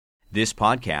This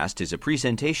podcast is a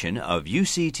presentation of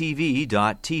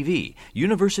UCTV.tv,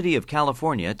 University of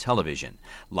California Television.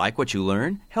 Like what you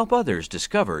learn? Help others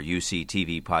discover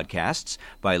UCTV podcasts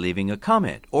by leaving a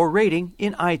comment or rating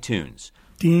in iTunes.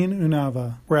 Dean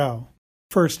Unava Rao.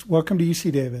 First, welcome to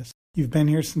UC Davis. You've been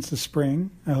here since the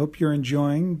spring. I hope you're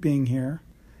enjoying being here.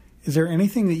 Is there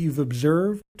anything that you've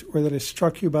observed or that has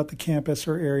struck you about the campus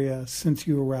or area since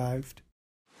you arrived?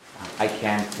 I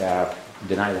can't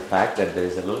deny the fact that there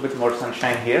is a little bit more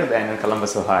sunshine here than in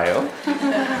Columbus, Ohio.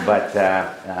 But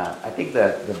I think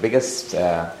the biggest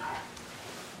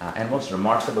and most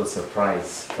remarkable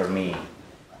surprise for me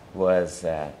was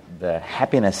the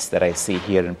happiness that I see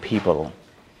here in people,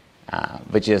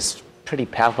 which is pretty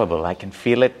palpable. I can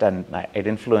feel it, and it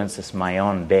influences my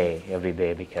own day every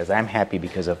day because I'm happy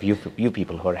because of you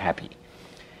people who are happy.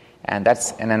 And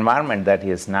that's an environment that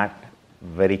is not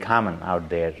very common out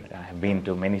there. I've been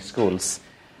to many schools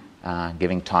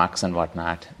giving talks and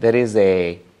whatnot. There is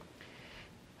a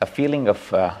feeling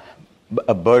of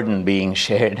a burden being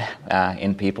shared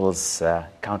in people's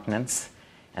countenance,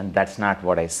 and that's not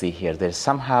what I see here. There's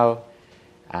somehow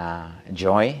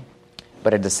joy,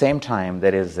 but at the same time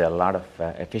there is a lot of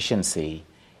efficiency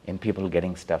in people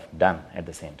getting stuff done at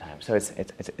the same time. So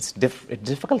it's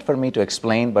difficult for me to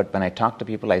explain, but when I talk to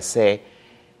people, I say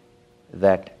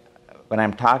that when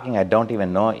I'm talking, I don't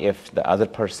even know if the other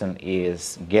person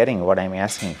is getting what I'm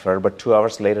asking for, but 2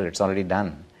 hours later, it's already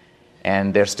done,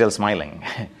 and they're still smiling.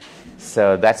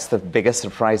 So that's the biggest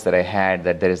surprise that I had,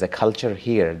 that there is a culture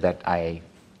here that I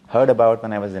heard about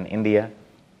when I was in India,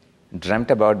 dreamt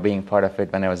about being part of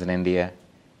it when I was in India,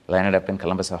 landed up in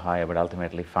Columbus, Ohio, but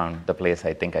ultimately found the place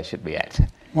I think I should be at.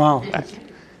 Wow.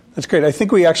 That's great. I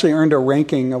think we actually earned a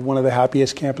ranking of one of the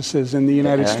happiest campuses in the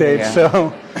United States. Yeah.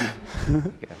 So.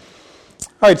 Yeah.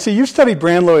 All right, so you've studied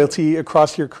brand loyalty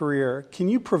across your career. Can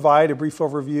you provide a brief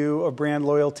overview of brand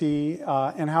loyalty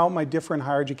and how it might differ in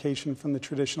higher education from the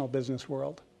traditional business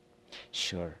world?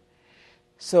 Sure.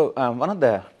 So one of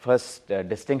the first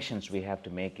distinctions we have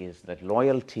to make is that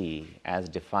loyalty, as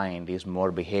defined, is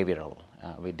more behavioral.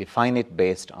 We define it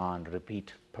based on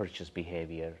repeat purchase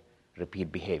behavior,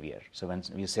 repeat behavior. So when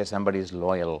you say somebody is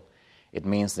loyal, it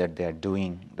means that they're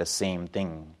doing the same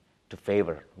thing to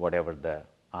favor whatever the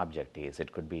object is.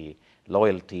 It could be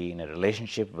loyalty in a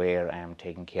relationship where I am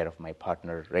taking care of my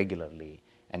partner regularly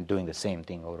and doing the same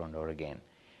thing over and over again.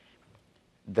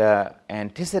 The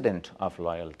antecedent of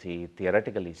loyalty,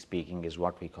 theoretically speaking, is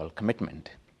what we call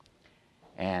commitment.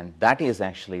 And that is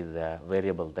actually the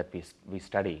variable that we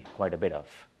study quite a bit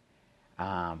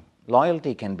of.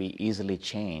 Loyalty can be easily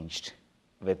changed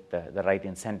with the right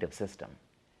incentive system.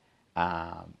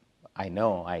 I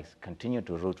know I continue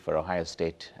to root for Ohio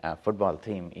State football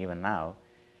team even now,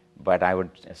 but I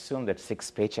would assume that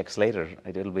 6 paychecks later,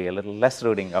 it will be a little less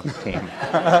rooting of the team.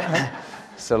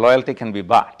 So loyalty can be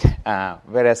bought,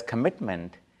 whereas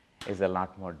commitment is a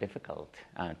lot more difficult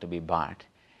to be bought.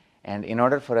 And in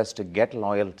order for us to get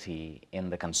loyalty in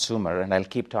the consumer, and I'll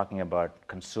keep talking about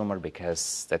consumer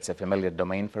because that's a familiar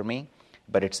domain for me,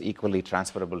 but it's equally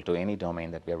transferable to any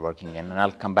domain that we are working in, and I'll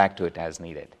come back to it as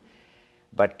needed.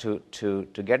 But to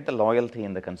get the loyalty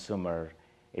in the consumer,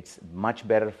 it's much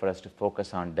better for us to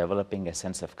focus on developing a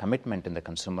sense of commitment in the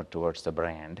consumer towards the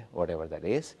brand, whatever that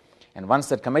is. And once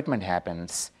that commitment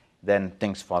happens, then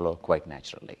things follow quite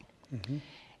naturally. Mm-hmm.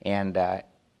 And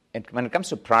when it comes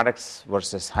to products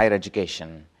versus higher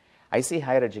education, I see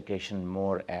higher education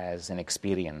more as an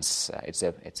experience.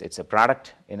 It's a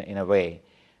product in a way,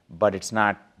 but it's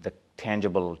not the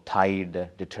tangible Tide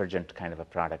detergent kind of a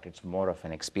product. It's more of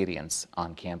an experience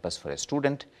on campus for a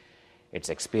student. It's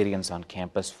experience on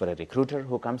campus for a recruiter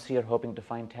who comes here hoping to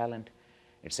find talent.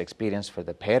 It's experience for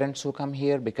the parents who come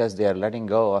here because they are letting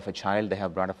go of a child they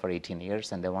have brought up for 18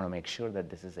 years and they want to make sure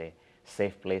that this is a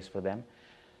safe place for them.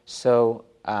 So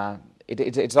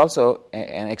it's also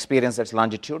an experience that's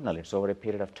longitudinal. It's over a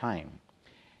period of time.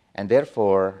 And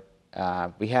therefore,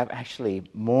 we have actually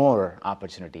more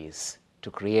opportunities to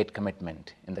create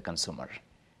commitment in the consumer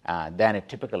than a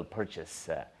typical purchase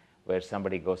where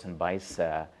somebody goes and buys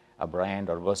a brand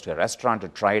or goes to a restaurant to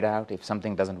try it out. If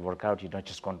something doesn't work out, you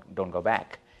don't go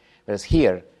back. Whereas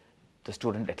here, the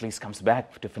student at least comes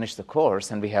back to finish the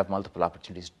course, and we have multiple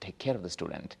opportunities to take care of the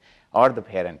student or the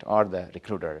parent or the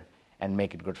recruiter and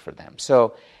make it good for them.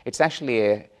 So it's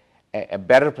actually a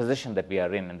better position that we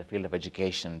are in the field of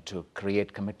education to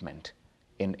create commitment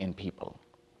in people.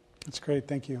 That's great,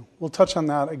 thank you. We'll touch on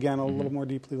that again a little more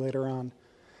deeply later on.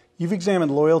 You've examined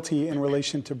loyalty in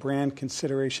relation to brand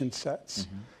consideration sets.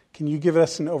 Mm-hmm. Can you give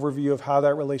us an overview of how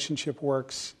that relationship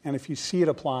works and if you see it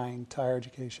applying to higher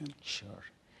education? Sure.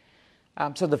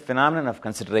 So the phenomenon of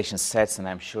consideration sets, and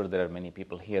I'm sure there are many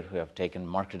people here who have taken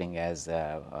marketing as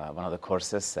one of the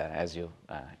courses as you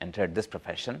entered this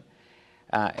profession.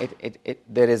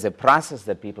 There is a process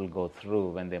that people go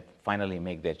through when they finally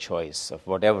make their choice of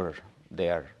whatever they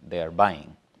are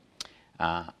buying.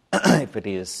 If it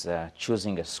is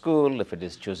choosing a school, if it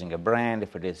is choosing a brand,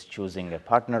 if it is choosing a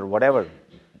partner, whatever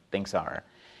things are,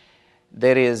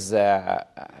 there is a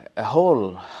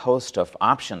whole host of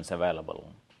options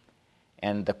available.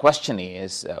 And the question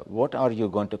is, what are you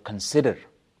going to consider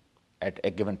at a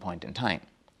given point in time?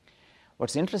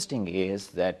 What's interesting is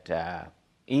that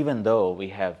even though we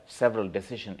have several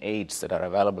decision aids that are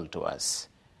available to us,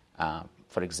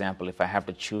 for example, if I have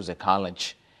to choose a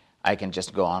college, I can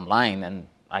just go online and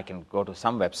I can go to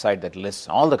some website that lists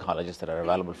all the colleges that are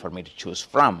available for me to choose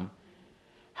from.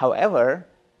 However,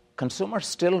 consumers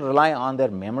still rely on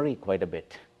their memory quite a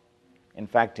bit. In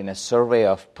fact, in a survey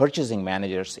of purchasing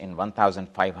managers in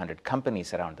 1,500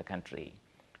 companies around the country,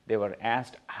 they were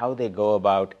asked how they go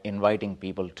about inviting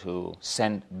people to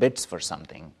send bids for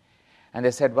something. And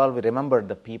they said, well, we remember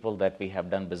the people that we have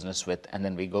done business with, and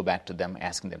then we go back to them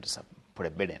asking them to put a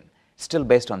bid in. Still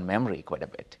based on memory quite a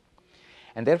bit.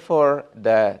 And therefore,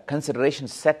 the consideration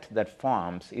set that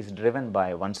forms is driven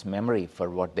by one's memory for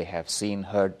what they have seen,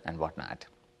 heard, and whatnot.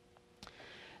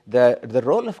 The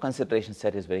role of consideration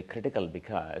set is very critical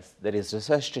because there is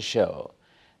research to show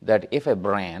that if a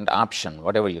brand, option,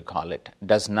 whatever you call it,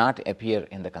 does not appear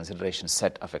in the consideration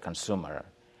set of a consumer,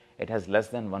 it has less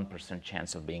than 1%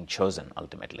 chance of being chosen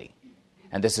ultimately.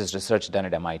 And this is research done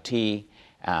at MIT,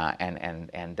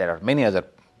 and there are many other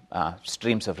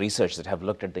streams of research that have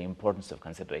looked at the importance of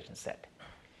consideration set.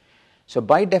 So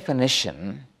by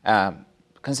definition,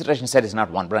 consideration set is not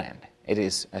one brand. It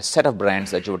is a set of brands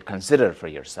that you would consider for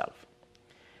yourself.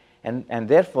 And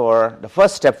therefore, the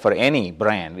first step for any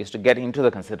brand is to get into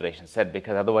the consideration set,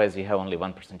 because otherwise you have only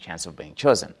 1% chance of being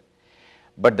chosen.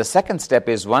 But the second step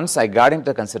is, once I got into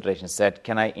the consideration set,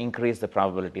 can I increase the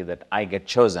probability that I get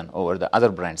chosen over the other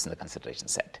brands in the consideration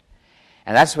set?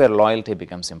 And that's where loyalty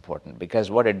becomes important, because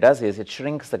what it does is it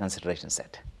shrinks the consideration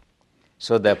set.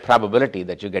 So the probability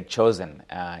that you get chosen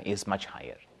is much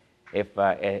higher. If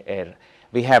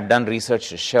we have done research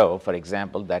to show, for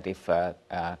example, that if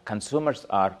consumers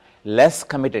are less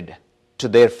committed to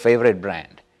their favorite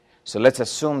brand, so let's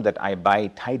assume that I buy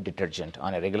Tide detergent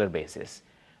on a regular basis,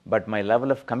 but my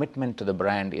level of commitment to the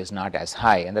brand is not as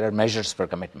high, and there are measures for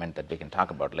commitment that we can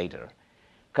talk about later,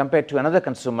 compared to another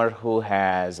consumer who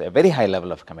has a very high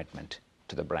level of commitment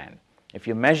to the brand. If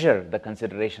you measure the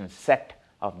consideration set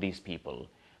of these people,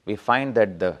 we find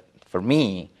that for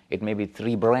me, it may be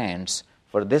 3 brands.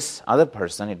 For this other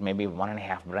person, it may be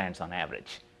 1.5 brands on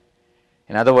average.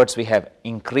 In other words, we have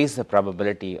increased the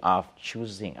probability of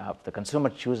the consumer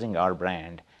choosing our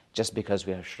brand just because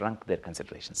we have shrunk their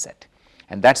consideration set.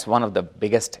 And that's one of the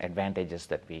biggest advantages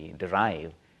that we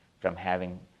derive from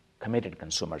having committed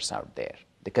consumers out there,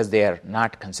 because they are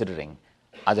not considering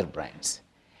other brands.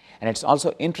 And it's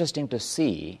also interesting to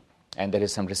see, and there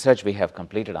is some research we have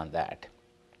completed on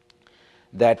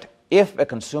that if a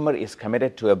consumer is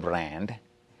committed to a brand,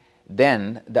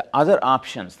 then the other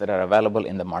options that are available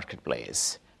in the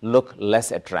marketplace look less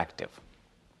attractive.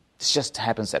 This just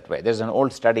happens that way. There's an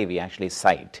old study we actually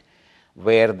cite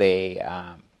where they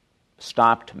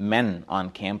stopped men on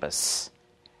campus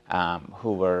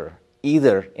who were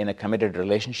either in a committed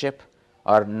relationship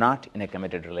or not in a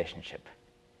committed relationship.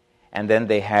 And then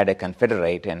they had a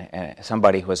confederate and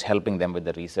somebody who was helping them with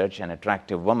the research, an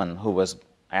attractive woman who was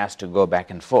asked to go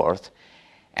back and forth,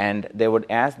 and they would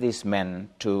ask these men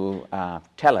to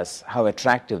tell us how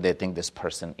attractive they think this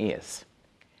person is.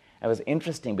 It was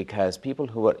interesting because people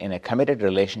who were in a committed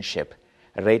relationship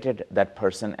rated that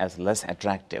person as less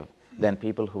attractive than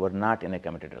people who were not in a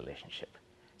committed relationship.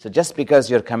 So just because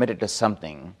you're committed to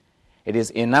something, it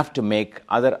is enough to make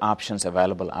other options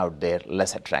available out there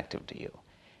less attractive to you.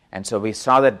 And so we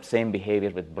saw that same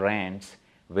behavior with brands,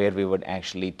 where we would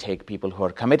actually take people who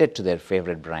are committed to their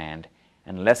favorite brand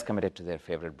and less committed to their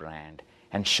favorite brand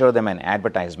and show them an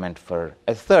advertisement for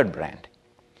a third brand.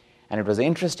 And it was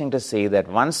interesting to see that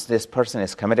once this person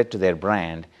is committed to their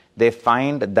brand, they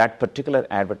find that particular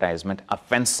advertisement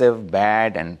offensive,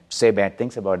 bad, and say bad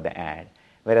things about the ad,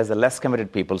 whereas the less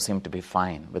committed people seem to be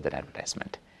fine with that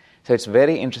advertisement. So it's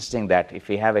very interesting that if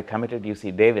we have a committed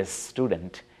UC Davis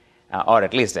student, or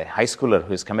at least a high schooler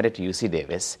who is committed to UC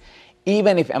Davis,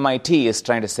 even if MIT is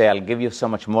trying to say, I'll give you so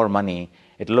much more money,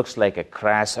 it looks like a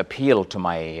crass appeal to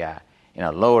my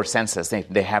lower senses.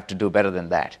 They have to do better than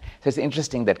that. So it's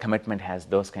interesting that commitment has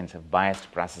those kinds of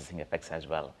biased processing effects as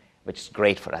well, which is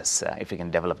great for us if we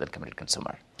can develop that committed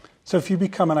consumer. So if you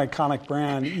become an iconic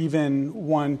brand, even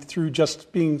one through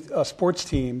just being a sports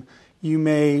team, you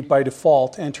may, by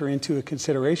default, enter into a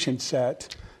consideration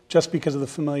set just because of the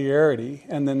familiarity,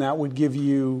 and then that would give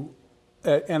you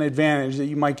an advantage that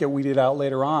you might get weeded out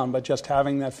later on, but just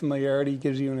having that familiarity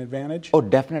gives you an advantage? Oh,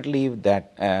 definitely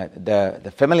that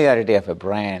the familiarity of a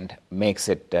brand makes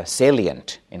it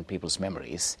salient in people's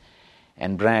memories.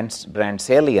 And brand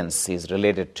salience is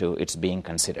related to its being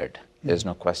considered. There's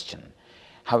no question.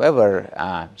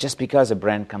 However, just because a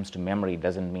brand comes to memory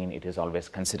doesn't mean it is always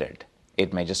considered.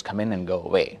 It may just come in and go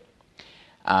away.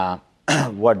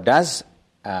 What does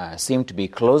seem to be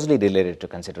closely related to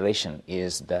consideration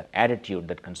is the attitude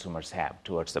that consumers have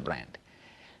towards the brand.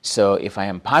 So if I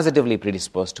am positively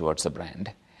predisposed towards a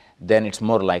brand, then it's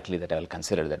more likely that I will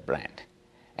consider that brand.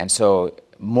 And so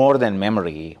more than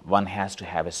memory, one has to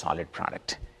have a solid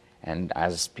product. And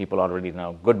as people already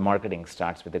know, good marketing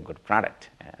starts with a good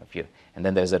product. And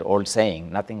then there's that old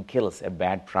saying, nothing kills a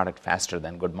bad product faster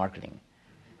than good marketing,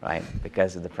 right?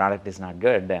 Because if the product is not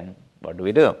good, then what do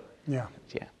we do? Yeah.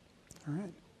 Yeah. All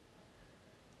right.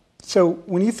 So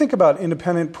when you think about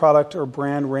independent product or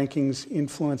brand rankings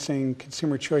influencing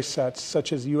consumer choice sets,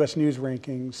 such as U.S. News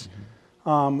rankings,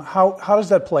 how does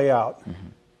that play out?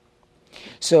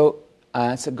 So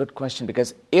it's a good question,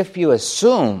 because if you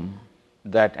assume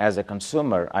that as a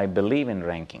consumer I believe in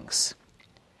rankings,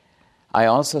 I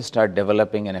also start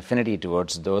developing an affinity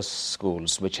towards those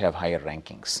schools which have higher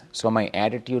rankings. So my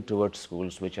attitude towards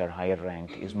schools which are higher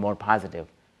ranked is more positive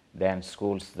than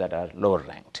schools that are lower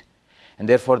ranked. And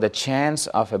therefore the chance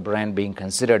of a brand being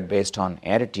considered based on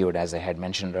attitude, as I had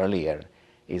mentioned earlier,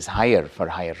 is higher for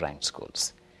higher ranked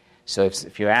schools. So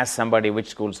if you ask somebody which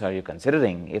schools are you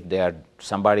considering, if they are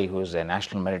somebody who's a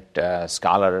national merit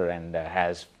scholar and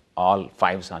has all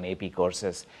 5s on AP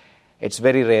courses, it's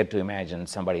very rare to imagine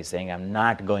somebody saying, I'm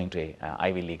not going to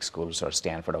Ivy League schools or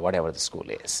Stanford or whatever the school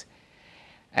is.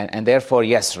 And therefore,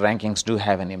 yes, rankings do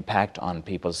have an impact on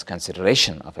people's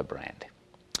consideration of a brand.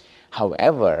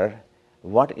 However,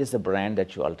 what is the brand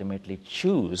that you ultimately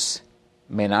choose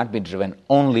may not be driven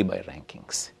only by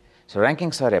rankings. So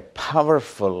rankings are a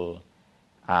powerful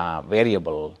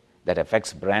variable that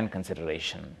affects brand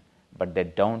consideration, but they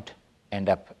don't end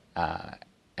up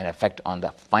an effect on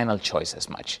the final choice as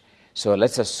much. So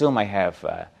let's assume I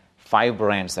have 5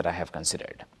 brands that I have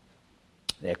considered.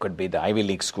 There could be the Ivy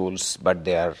League schools, but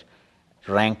they are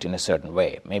ranked in a certain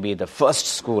way. Maybe the first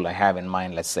school I have in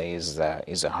mind, let's say, is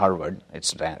a Harvard.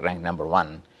 It's ranked number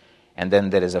 1. And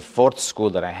then there is a 4th school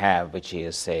that I have, which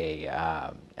is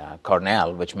a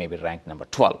Cornell, which may be ranked number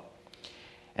 12.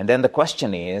 And then the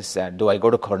question is, do I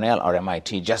go to Cornell or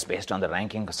MIT just based on the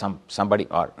ranking of somebody,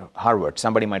 or Harvard?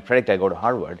 Somebody might predict I go to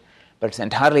Harvard, but it's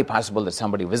entirely possible that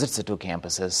somebody visits the 2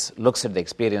 campuses, looks at the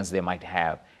experience they might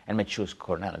have, and may choose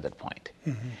Cornell at that point.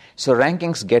 Mm-hmm. So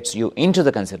rankings gets you into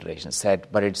the consideration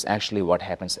set, but it's actually what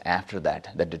happens after that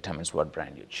that determines what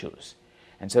brand you choose.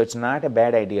 And so it's not a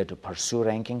bad idea to pursue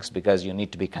rankings, because you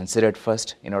need to be considered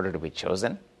first in order to be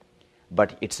chosen.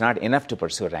 But it's not enough to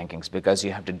pursue rankings, because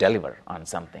you have to deliver on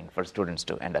something for students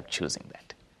to end up choosing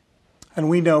that. And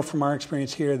we know from our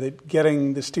experience here that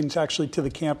getting the students actually to the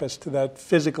campus, to that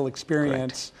physical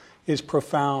experience, correct, is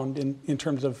profound in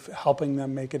terms of helping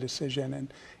them make a decision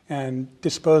and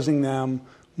disposing them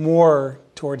more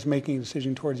towards making a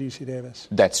decision towards UC Davis.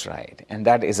 That's right. And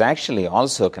that is actually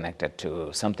also connected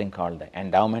to something called the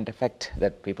endowment effect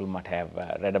that people might have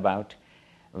read about.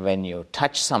 When you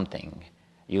touch something,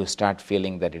 you start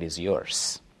feeling that it is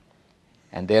yours.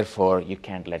 And therefore, you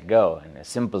can't let go. And a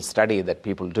simple study that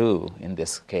people do in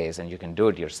this case, and you can do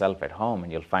it yourself at home,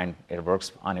 and you'll find it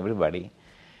works on everybody,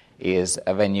 is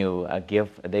when you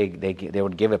they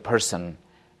would give a person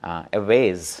a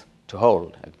vase to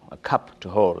hold, a cup to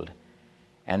hold,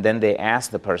 and then they ask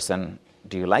the person,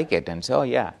 do you like it? And say, oh,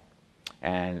 yeah.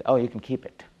 And, oh, you can keep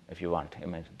it if you want. I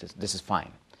mean, this is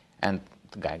fine. And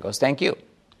the guy goes, thank you.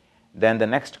 Then the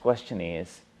next question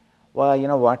is, well, you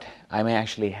know what? I may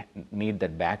actually need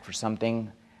that back for something.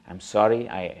 I'm sorry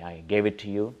I gave it to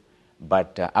you,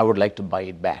 but I would like to buy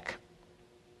it back.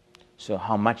 So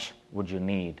how much would you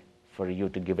need for you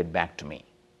to give it back to me?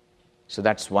 So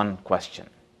that's one question.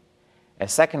 A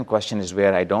second question is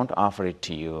where I don't offer it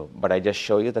to you, but I just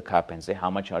show you the cup and say, how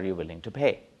much are you willing to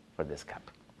pay for this cup?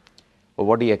 Well,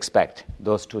 what do you expect?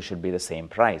 Those two should be the same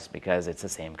price because it's the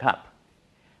same cup.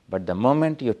 But the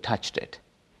moment you touched it,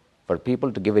 for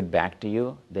people to give it back to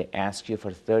you, they ask you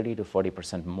for 30 to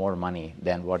 40% more money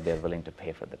than what they're willing to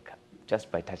pay for the cup,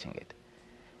 just by touching it.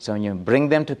 So when you bring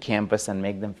them to campus and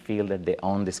make them feel that they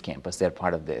own this campus, they're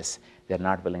part of this, they're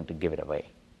not willing to give it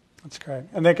away. That's great.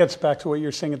 And that gets back to what you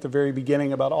were saying at the very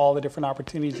beginning about all the different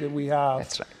opportunities that we have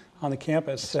That's right. on the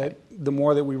campus. That's that right. The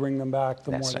more that we bring them back,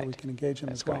 the That's more that right. we can engage them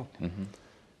That's as well. Mm-hmm.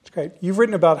 That's great. You've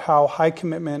written about how high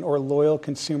commitment or loyal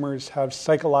consumers have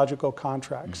psychological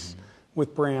contracts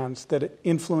with brands that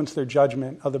influence their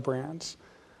judgment of the brands.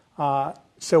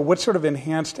 So what sort of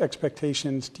enhanced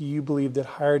expectations do you believe that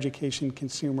higher education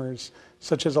consumers,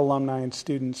 such as alumni and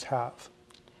students, have?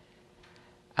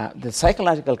 The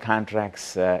psychological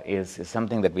contracts is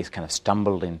something that we kind of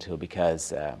stumbled into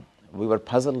because we were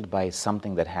puzzled by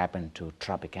something that happened to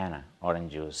Tropicana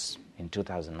orange juice in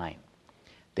 2009.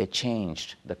 They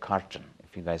changed the carton.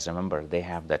 If you guys remember, they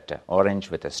have that orange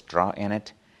with a straw in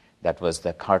it. That was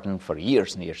the carton for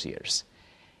years and years.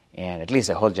 And at least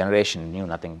a whole generation knew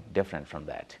nothing different from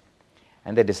that.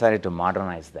 And they decided to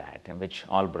modernize that, in which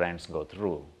all brands go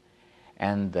through.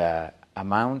 And the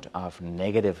amount of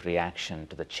negative reaction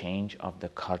to the change of the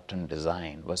carton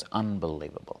design was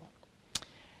unbelievable.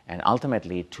 And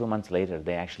ultimately, 2 months later,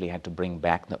 they actually had to bring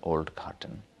back the old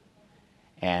carton.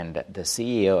 And the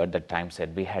CEO at that time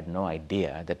said, we had no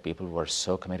idea that people were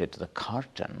so committed to the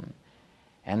carton.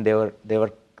 And they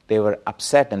were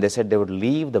upset, and they said they would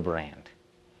leave the brand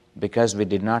because we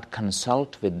did not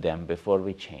consult with them before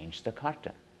we changed the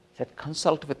carton. I said,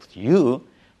 consult with you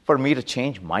for me to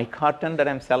change my carton that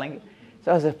I'm selling?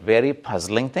 So it was a very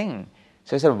puzzling thing.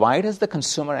 So I said, why does the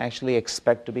consumer actually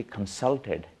expect to be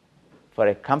consulted for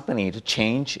a company to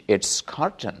change its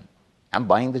carton? I'm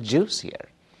buying the juice here.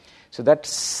 So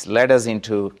that led us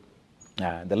into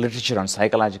the literature on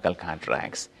psychological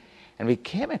contracts. And we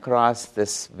came across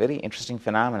this very interesting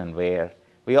phenomenon where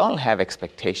we all have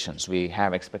expectations. We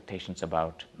have expectations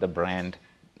about the brand.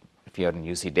 If you're in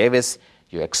UC Davis,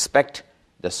 you expect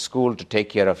the school to take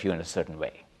care of you in a certain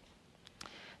way.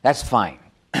 That's fine.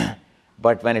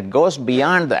 But when it goes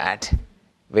beyond that,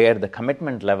 where the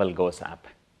commitment level goes up,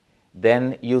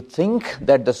 then you think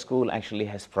that the school actually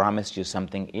has promised you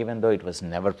something even though it was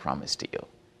never promised to you.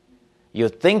 You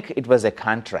think it was a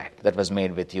contract that was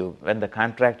made with you. When the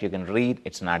contract you can read,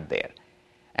 it's not there.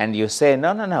 And you say,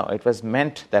 no, it was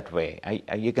meant that way.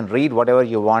 You can read whatever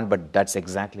you want, but that's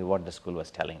exactly what the school was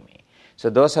telling me. So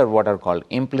those are what are called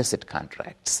implicit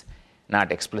contracts,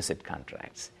 not explicit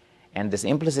contracts. And these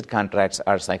implicit contracts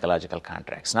are psychological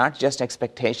contracts, not just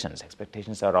expectations.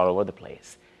 Expectations are all over the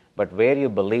place. But where you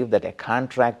believe that a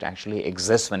contract actually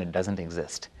exists when it doesn't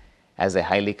exist as a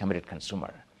highly committed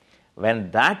consumer.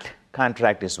 When that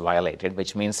contract is violated,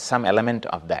 which means some element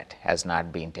of that has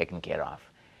not been taken care of,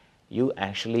 you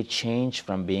actually change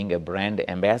from being a brand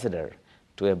ambassador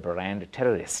to a brand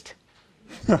terrorist.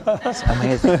 It's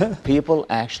amazing. People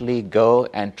actually go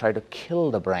and try to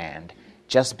kill the brand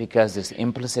just because this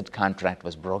implicit contract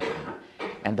was broken.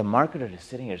 And the marketer is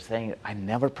sitting here saying, I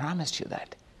never promised you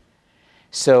that.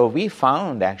 So we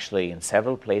found actually in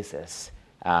several places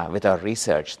with our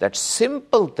research that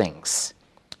simple things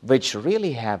which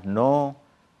really have no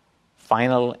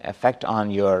final effect on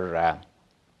your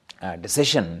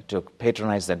decision to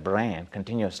patronize that brand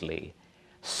continuously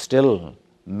still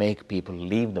make people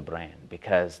leave the brand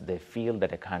because they feel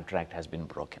that a contract has been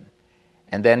broken.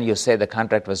 And then you say the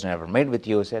contract was never made with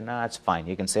you. You say, no, it's fine.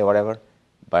 You can say whatever.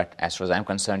 But as far as I'm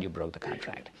concerned, you broke the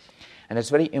contract. And it's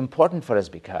very important for us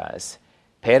because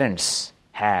parents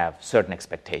have certain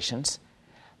expectations,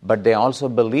 but they also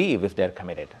believe if they're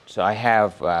committed. So I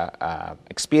have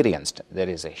experienced there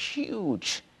is a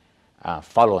huge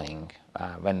following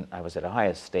when I was at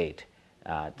Ohio State,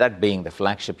 that being the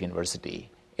flagship university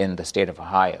in the state of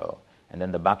Ohio, and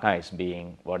then the Buckeyes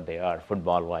being what they are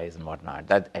football-wise and whatnot.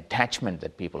 That attachment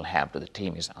that people have to the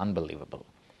team is unbelievable.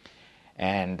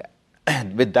 And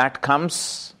with that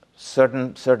comes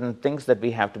certain things that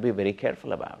we have to be very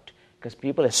careful about, because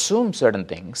people assume certain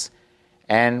things,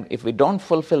 and if we don't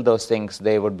fulfill those things,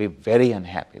 they would be very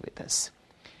unhappy with us.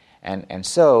 And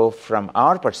so from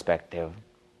our perspective,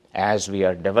 as we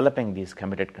are developing these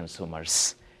committed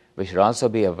consumers, we should also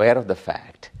be aware of the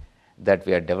fact that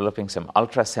we are developing some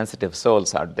ultra-sensitive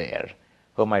souls out there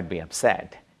who might be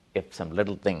upset if some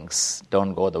little things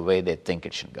don't go the way they think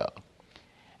it should go.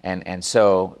 And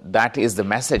so that is the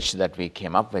message that we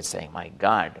came up with, saying, my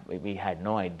God, we had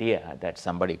no idea that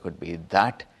somebody could be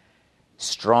that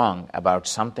strong about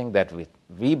something that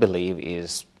we believe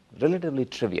is relatively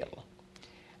trivial.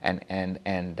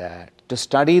 And to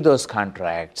study those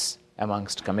contracts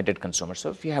amongst committed consumers.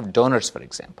 So if you have donors, for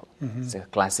example, it's a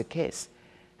classic case.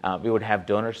 We would have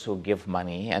donors who give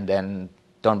money and then,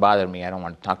 don't bother me, I don't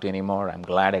want to talk to you anymore, I'm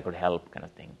glad I could help, kind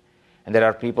of thing. And there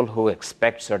are people who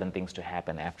expect certain things to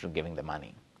happen after giving the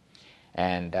money.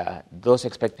 And those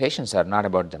expectations are not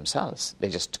about themselves. They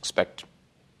just expect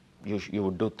you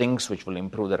would do things which will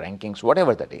improve the rankings,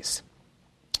 whatever that is.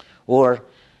 Or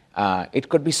it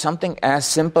could be something as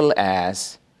simple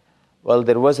as, well,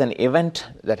 there was an event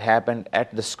that happened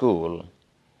at the school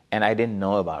and I didn't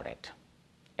know about it.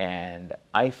 And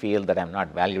I feel that I'm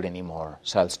not valued anymore,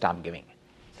 so I'll stop giving.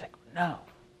 It's like, no.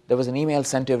 There was an email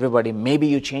sent to everybody. Maybe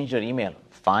you changed your email.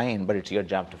 Fine, but it's your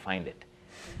job to find it.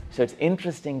 So it's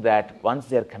interesting that once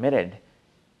they're committed,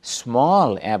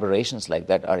 small aberrations like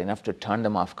that are enough to turn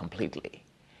them off completely.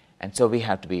 And so we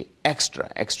have to be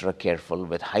extra careful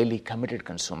with highly committed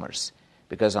consumers,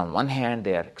 because on one hand,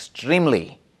 they are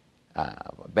extremely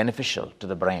beneficial to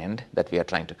the brand that we are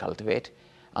trying to cultivate.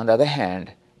 On the other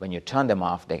hand, when you turn them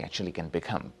off, they actually can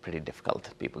become pretty difficult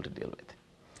people to deal with.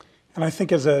 And I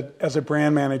think as a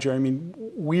brand manager, I mean,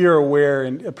 we are aware,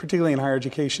 and particularly in higher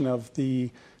education, of the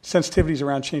sensitivities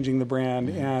around changing the brand.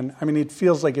 Mm-hmm. And I mean, it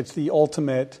feels like it's the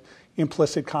ultimate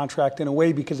implicit contract in a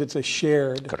way, because it's a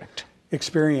shared Correct.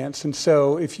 experience. And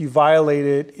so if you violate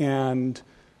it and,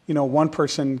 you know, one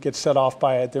person gets set off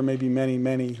by it, there may be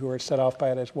many who are set off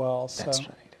by it as well. That's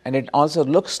right. And it also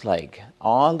looks like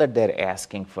all that they're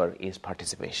asking for is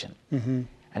participation. Mm-hmm.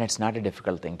 And it's not a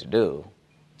difficult thing to do.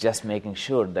 Just making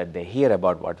sure that they hear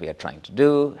about what we are trying to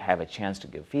do, have a chance to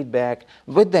give feedback,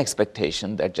 with the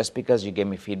expectation that just because you gave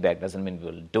me feedback doesn't mean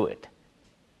we'll do it.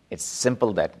 It's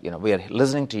simple that, you know, we are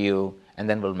listening to you and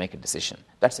then we'll make a decision.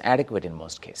 That's adequate in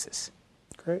most cases.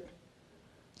 Great.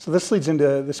 So this leads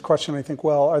into this question, I think,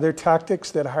 well, are there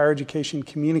tactics that higher education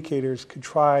communicators could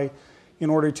try in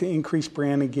order to increase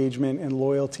brand engagement and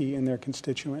loyalty in their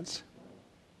constituents?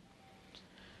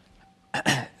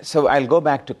 So I'll go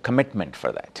back to commitment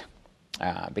for that,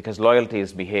 because loyalty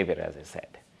is behavior, as I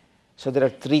said. So there are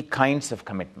three kinds of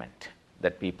commitment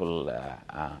that people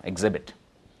exhibit.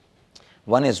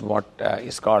 One is what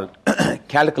is called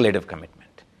calculative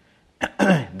commitment.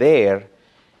 There,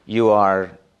 you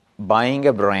are buying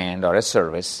a brand or a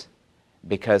service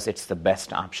because it's the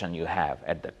best option you have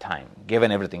at that time,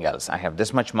 given everything else. I have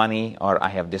this much money, or I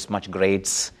have this much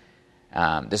grades,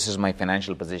 this is my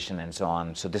financial position, and so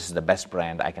on. So this is the best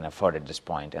brand I can afford at this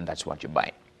point, and that's what you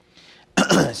buy.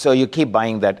 So you keep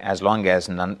buying that as long as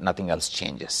nothing else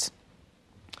changes.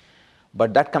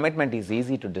 But that commitment is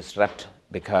easy to disrupt,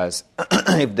 because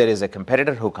if there is a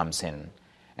competitor who comes in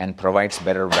and provides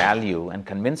better value and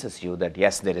convinces you that,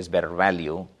 yes, there is better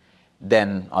value,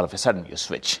 then all of a sudden you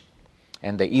switch.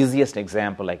 And the easiest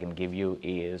example I can give you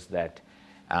is that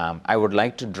I would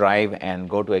like to drive and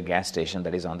go to a gas station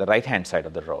that is on the right-hand side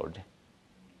of the road.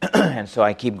 And so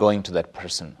I keep going to that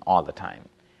person all the time.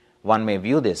 One may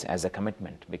view this as a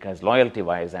commitment, because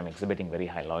loyalty-wise, I'm exhibiting very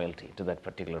high loyalty to that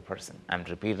particular person. I'm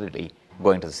repeatedly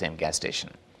going to the same gas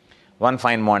station. One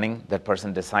fine morning, that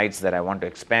person decides that I want to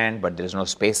expand, but there's no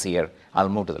space here. I'll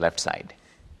move to the left side.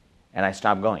 And I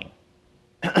stop going.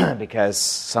 Because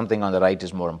something on the right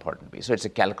is more important to me. So it's a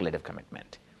calculative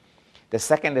commitment. The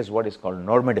second is what is called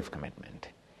normative commitment.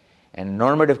 And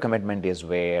normative commitment is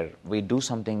where we do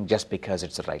something just because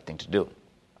it's the right thing to do.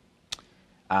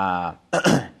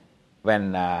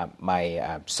 When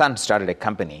my son started a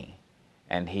company,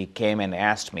 and he came and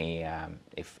asked me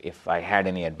if I had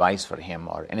any advice for him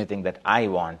or anything that I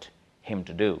want him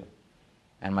to do.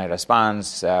 And my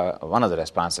response, one of the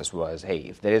responses was, hey,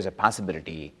 if there is a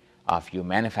possibility of you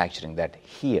manufacturing that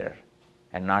here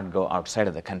and not go outside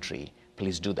of the country,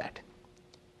 please do that.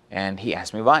 And he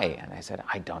asked me why, and I said,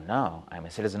 I don't know. I'm a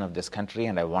citizen of this country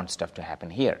and I want stuff to happen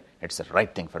here. It's the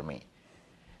right thing for me.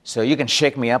 So you can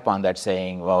shake me up on that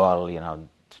saying, well, you know,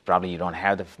 probably you don't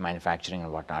have the manufacturing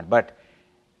and whatnot, but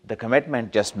the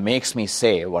commitment just makes me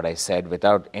say what I said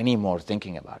without any more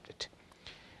thinking about it.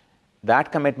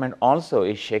 That commitment also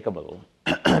is shakeable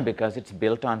because it's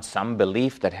built on some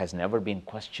belief that has never been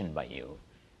questioned by you.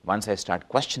 Once I start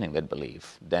questioning that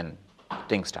belief, then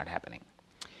things start happening.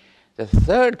 The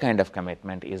third kind of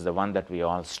commitment is the one that we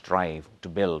all strive to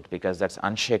build, because that's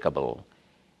unshakable,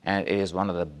 and it is one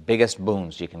of the biggest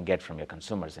boons you can get from your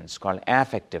consumers, and it's called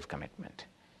affective commitment.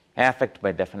 Affect,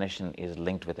 by definition, is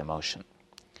linked with emotion.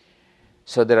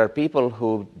 So there are people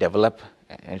who develop,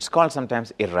 and it's called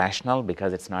sometimes irrational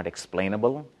because it's not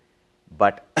explainable,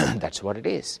 but that's what it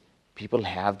is. People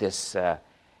have this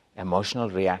emotional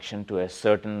reaction to a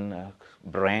certain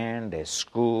brand, a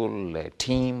school, a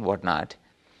team, whatnot,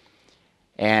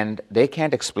 and they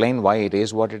can't explain why it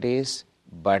is what it is,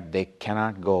 but they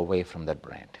cannot go away from that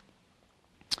brand.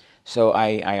 So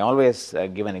I always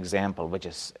give an example which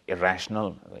is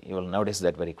irrational. You will notice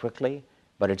that very quickly,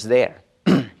 but it's there.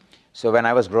 So when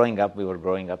I was growing up, we were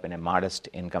growing up in a modest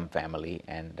income family,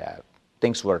 and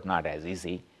things were not as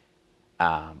easy.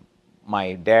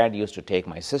 My dad used to take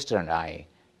my sister and I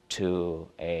to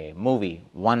a movie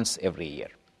once every year.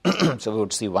 So we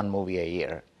would see one movie a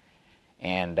year.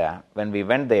 And when we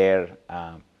went there,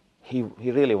 he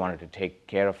really wanted to take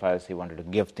care of us. He wanted to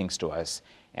give things to us.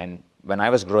 And when I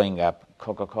was growing up,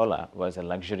 Coca-Cola was a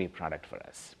luxury product for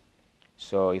us.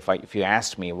 So if you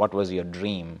asked me what was your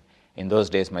dream, in those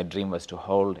days my dream was to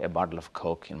hold a bottle of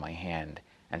Coke in my hand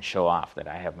and show off that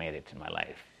I have made it in my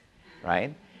life,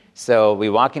 right? So we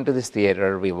walk into this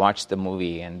theater, we watch the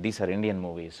movie, and these are Indian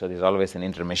movies, so there's always an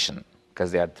intermission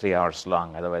because they are 3 hours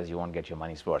long, otherwise you won't get your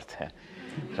money's worth,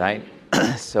 right?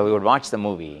 So we would watch the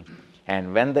movie,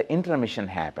 and when the intermission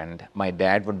happened, my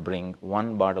dad would bring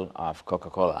one bottle of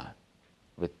Coca-Cola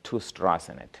with 2 straws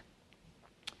in it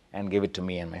and give it to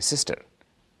me and my sister.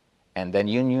 And then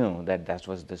you knew that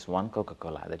was this one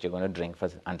Coca-Cola that you're going to drink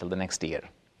until the next year.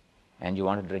 And you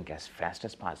want to drink as fast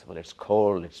as possible. It's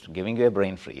cold, it's giving you a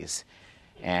brain freeze.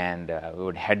 And we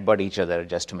would headbutt each other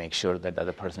just to make sure that the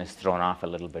other person is thrown off a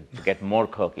little bit to get more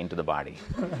Coke into the body.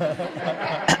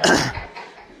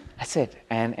 That's it.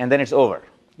 And then it's over.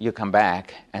 You come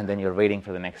back, and then you're waiting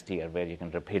for the next year where you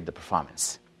can repeat the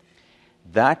performance.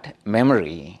 That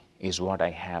memory is what I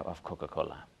have of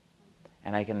Coca-Cola.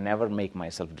 And I can never make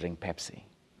myself drink Pepsi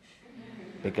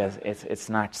because it's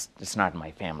not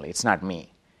my family, it's not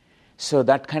me. So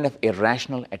that kind of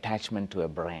irrational attachment to a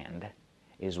brand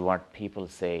is what people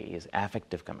say is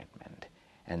affective commitment.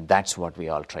 And that's what we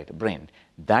all try to bring.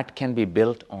 That can be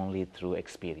built only through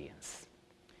experience.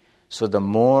 So the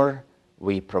more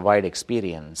we provide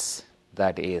experience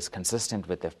that is consistent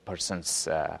with a person's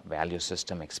value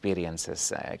system,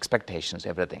 experiences, expectations,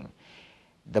 everything,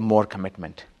 the more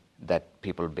commitment that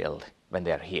people build when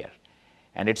they're here.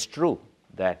 And it's true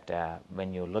that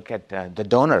when you look at the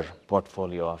donor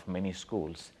portfolio of many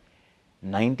schools,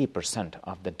 90%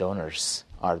 of the donors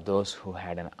are those who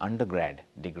had an undergrad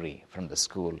degree from the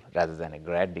school rather than a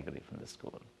grad degree from the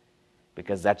school,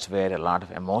 because that's where a lot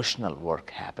of emotional work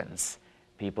happens.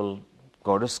 People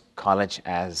go to college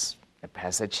as a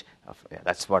passage,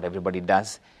 that's what everybody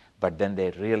does, but then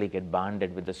they really get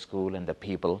bonded with the school and the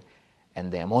people,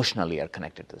 and they emotionally are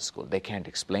connected to the school. They can't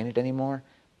explain it anymore,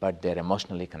 but they're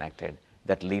emotionally connected.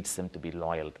 That leads them to be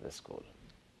loyal to the school.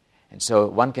 And so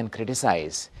one can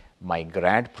criticize my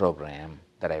grad program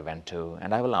that I went to,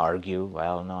 and I will argue,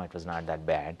 well, no, it was not that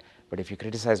bad. But if you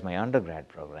criticize my undergrad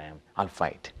program, I'll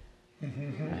fight.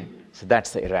 Right? So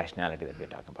that's the irrationality that we're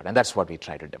talking about. And that's what we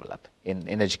try to develop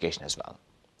in education as well.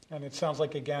 And it sounds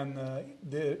like, again,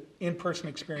 the in-person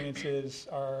experiences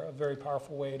are a very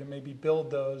powerful way to maybe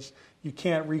build those. You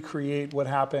can't recreate what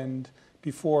happened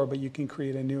before, but you can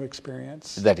create a new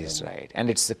experience. That is right. And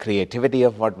it's the creativity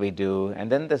of what we do.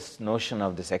 And then this notion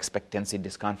of this expectancy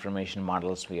disconfirmation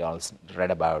models we all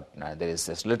read about. There is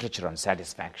this literature on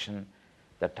satisfaction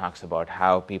that talks about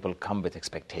how people come with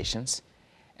expectations.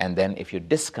 And then if you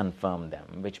disconfirm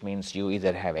them, which means you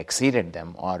either have exceeded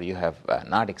them or you have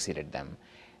not exceeded them,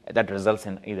 that results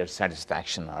in either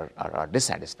satisfaction or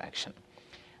dissatisfaction.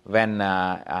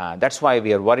 That's why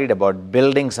we are worried about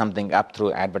building something up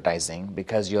through advertising,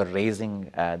 because you're raising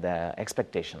the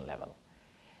expectation level.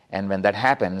 And when that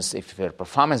happens, if your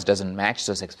performance doesn't match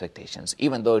those expectations,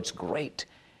 even though it's great,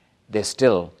 they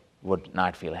still would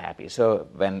not feel happy. So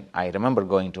when I remember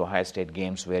going to Ohio State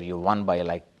games where you won by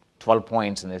like 12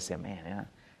 points, and they say, man,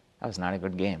 that was not a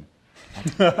good game.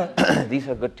 These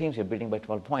are good teams, you're beating by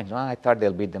 12 points. Well, I thought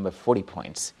they'll beat them by 40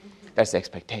 points. That's the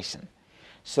expectation.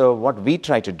 So what we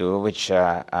try to do, which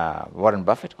Warren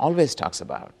Buffett always talks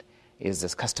about, is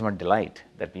this customer delight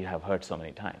that we have heard so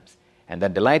many times. And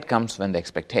that delight comes when the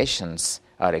expectations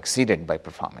are exceeded by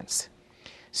performance.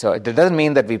 So it doesn't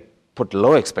mean that we put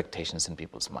low expectations in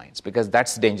people's minds, because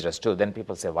that's dangerous too. Then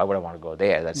people say, why would I want to go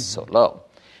there? That's so low.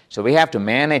 So we have to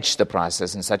manage the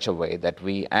process in such a way that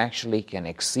we actually can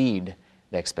exceed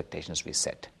the expectations we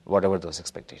set, whatever those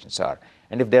expectations are.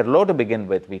 And if they're low to begin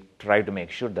with, we try to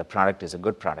make sure the product is a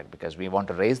good product, because we want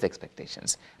to raise the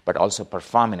expectations, but also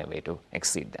perform in a way to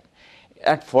exceed them.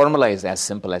 That formula is as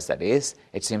simple as that is.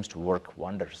 It seems to work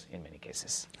wonders in many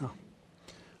cases. Oh. All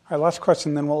right, last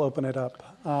question, then we'll open it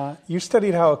up. You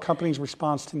studied how a company's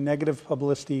response to negative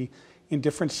publicity in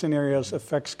different scenarios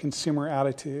affects consumer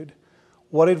attitude.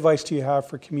 What advice do you have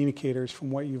for communicators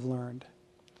from what you've learned?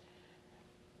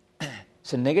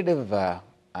 So negative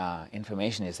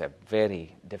information is a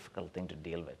very difficult thing to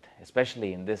deal with,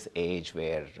 especially in this age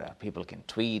where people can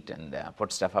tweet and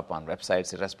put stuff up on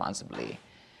websites irresponsibly.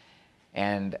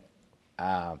 And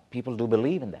people do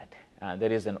believe in that.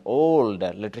 There is an old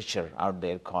literature out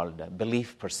there called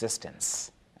belief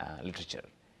persistence literature.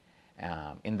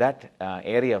 In that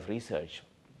area of research,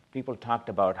 people talked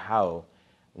about how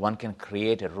one can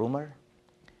create a rumor,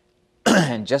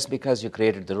 And just because you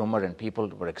created the rumor and people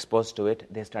were exposed to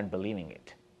it, they start believing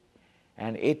it.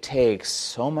 And it takes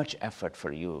so much effort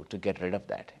for you to get rid of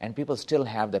that. And people still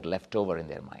have that left over in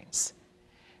their minds.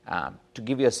 To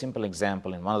give you a simple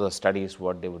example, in one of those studies,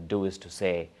 what they would do is to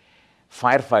say,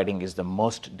 firefighting is the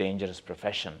most dangerous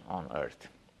profession on earth.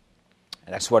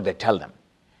 And that's what they tell them.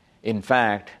 In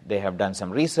fact, they have done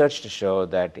some research to show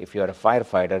that if you're a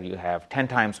firefighter, you have 10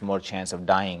 times more chance of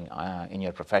dying in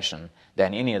your profession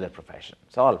than any other profession.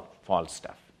 It's all false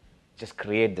stuff. Just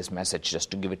create this message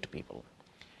just to give it to people.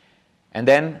 And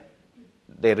then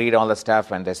they read all the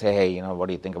stuff and they say, hey, what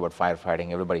do you think about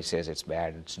firefighting? Everybody says it's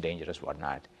bad, it's dangerous,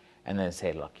 whatnot. And then they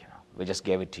say, look, we just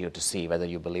gave it to you to see whether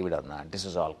you believe it or not. This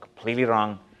is all completely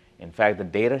wrong. In fact, the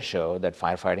data show that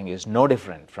firefighting is no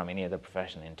different from any other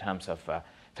profession in terms of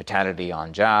fatality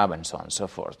on job and so on and so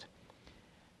forth.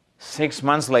 6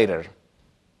 months later,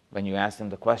 when you ask them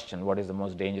the question, what is the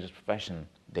most dangerous profession,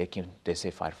 they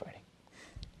say firefighting.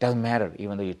 Doesn't matter,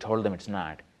 even though you told them it's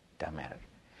not, doesn't matter.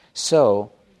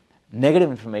 So,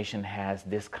 negative information has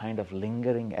this kind of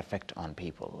lingering effect on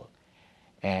people.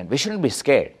 And we shouldn't be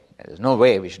scared. There's no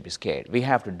way we should be scared. We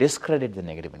have to discredit the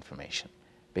negative information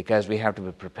because we have to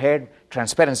be prepared.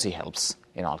 Transparency helps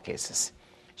in all cases.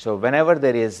 So whenever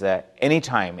there is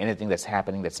anything that's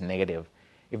happening that's negative,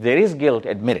 if there is guilt,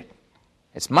 admit it.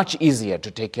 It's much easier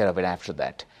to take care of it after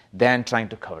that than trying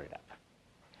to cover it up.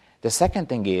 The second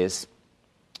thing is,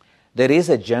 there is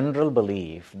a general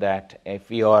belief that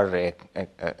if you are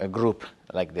a group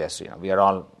like this, we are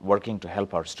all working to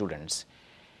help our students.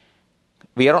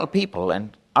 We are all people,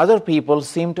 and other people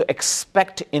seem to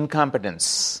expect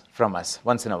incompetence from us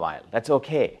once in a while. That's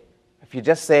okay. If you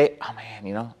just say, oh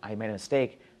man, I made a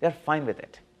mistake, they're fine with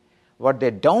it. What they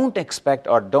don't expect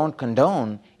or don't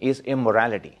condone is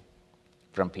immorality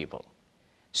from people.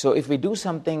 So if we do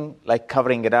something like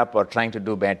covering it up or trying to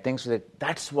do bad things with it,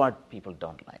 that's what people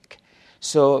don't like.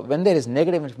 So when there is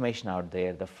negative information out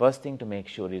there, the first thing to make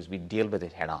sure is we deal with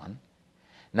it head on.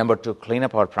 Number 2, clean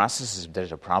up our processes if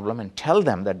there's a problem and tell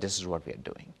them that this is what we are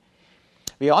doing.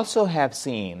 We also have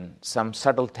seen some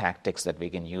subtle tactics that we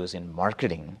can use in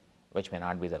marketing, which may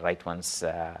not be the right ones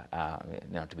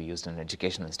to be used in an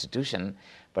educational institution,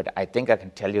 but I think I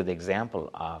can tell you the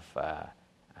example of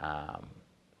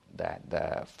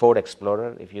the Ford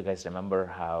Explorer. If you guys remember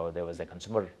how there was a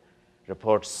Consumer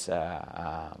Reports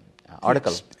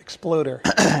article. Exploder.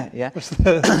 Yeah.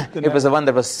 It was the one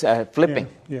that was flipping,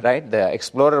 right? The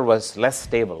Explorer was less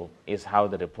stable, is how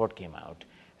the report came out.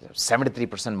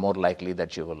 73% more likely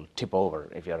that you will tip over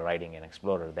if you're riding an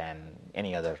Explorer than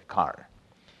any other car.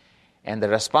 And the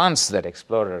response that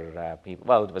Explorer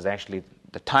people, it was actually,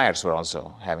 the tires were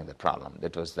also having the problem.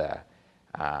 It was the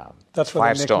That's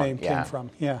where the nickname came from,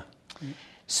 yeah.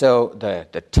 So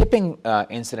the tipping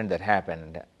incident that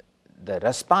happened, the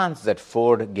response that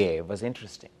Ford gave was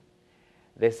interesting.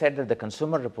 They said that the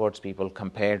Consumer Reports people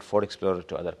compared Ford Explorer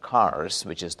to other cars,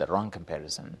 which is the wrong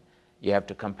comparison. You have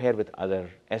to compare with other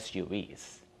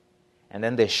SUVs. And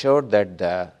then they showed that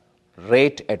the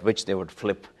rate at which they would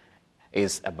flip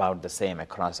is about the same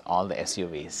across all the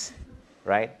SUVs,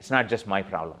 right? It's not just my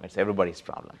problem, it's everybody's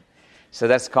problem. So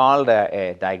that's called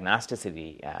a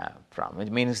diagnosticity problem.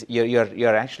 It means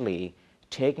you're actually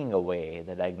taking away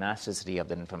the diagnosticity of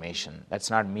the information. That's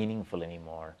not meaningful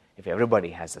anymore. If everybody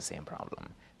has the same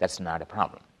problem, that's not a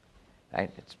problem,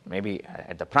 right? It's maybe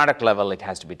at the product level, it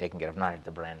has to be taken care of, not at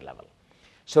the brand level.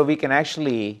 So we can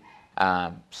actually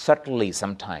subtly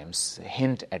sometimes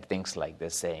hint at things like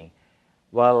this, saying,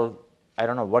 well, I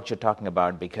don't know what you're talking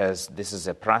about because this is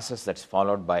a process that's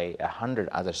followed by 100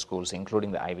 other schools,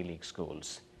 including the Ivy League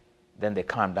schools. Then they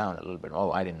calm down a little bit.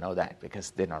 Oh, I didn't know that,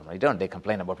 because they normally don't. They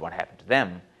complain about what happened to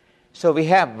them. So we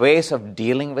have ways of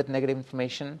dealing with negative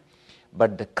information,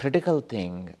 but the critical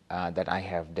thing that I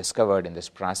have discovered in this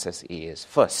process is,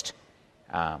 first,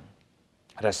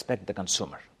 respect the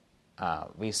consumer.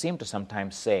 We seem to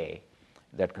sometimes say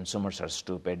that consumers are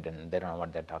stupid and they don't know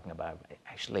what they're talking about.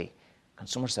 Actually,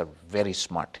 consumers are very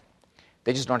smart.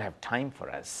 They just don't have time for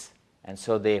us, and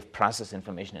so they process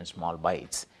information in small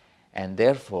bites. And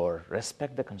therefore,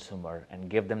 respect the consumer and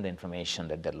give them the information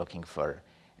that they're looking for,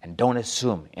 and don't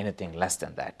assume anything less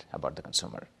than that about the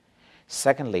consumer.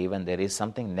 Secondly, when there is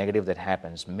something negative that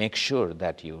happens, make sure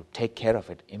that you take care of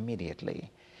it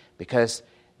immediately, because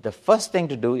the first thing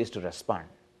to do is to respond.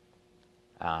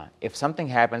 If something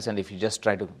happens and if you just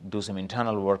try to do some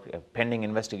internal work, a pending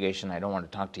investigation, I don't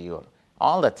want to talk to you,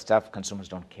 all that stuff consumers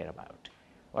don't care about.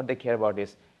 What they care about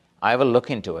is, I will look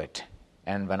into it,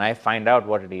 and when I find out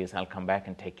what it is, I'll come back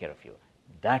and take care of you.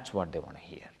 That's what they want to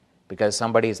hear, because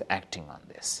somebody is acting on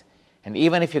this. And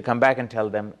even if you come back and tell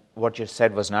them what you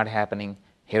said was not happening,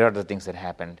 here are the things that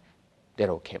happened,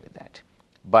 they're okay with that.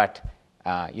 But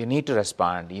you need to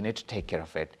respond, you need to take care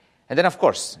of it. And then, of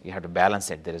course, you have to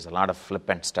balance it. There is a lot of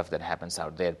flippant stuff that happens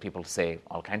out there. People say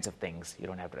all kinds of things. You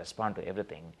don't have to respond to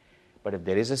everything. But if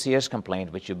there is a serious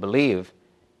complaint which you believe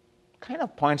kind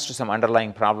of points to some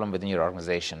underlying problem within your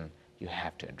organization, you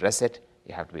have to address it.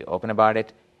 You have to be open about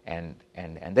it. And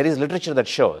there is literature that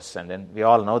shows, and then we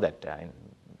all know that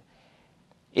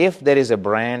if there is a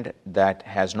brand that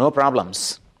has no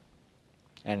problems,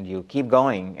 and you keep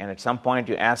going, and at some point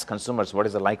you ask consumers, what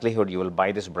is the likelihood you will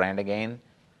buy this brand again?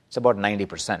 It's about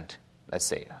 90%, let's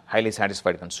say, highly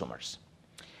satisfied consumers.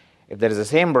 If there is the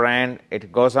same brand,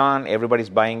 it goes on, everybody's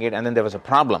buying it, and then there was a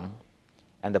problem,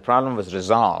 and the problem was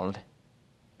resolved,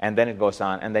 and then it goes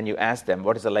on, and then you ask them,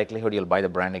 what is the likelihood you'll buy the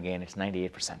brand again? It's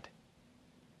 98%.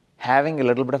 Having a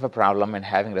little bit of a problem and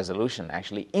having resolution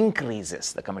actually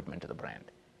increases the commitment to the brand,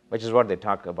 which is what they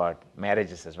talk about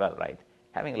marriages as well, right?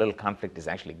 Having a little conflict is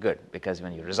actually good, because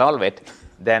when you resolve it,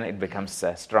 then it becomes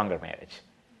a stronger marriage.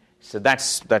 So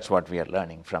that's what we are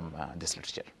learning from this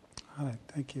literature. All right,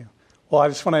 thank you. Well, I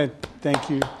just want to thank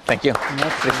you. Thank you.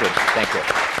 Appreciate it. Thank you.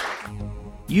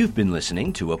 You've been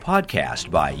listening to a podcast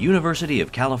by University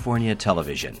of California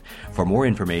Television. For more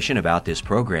information about this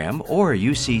program or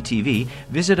UCTV,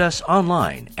 visit us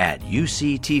online at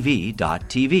uctv.tv.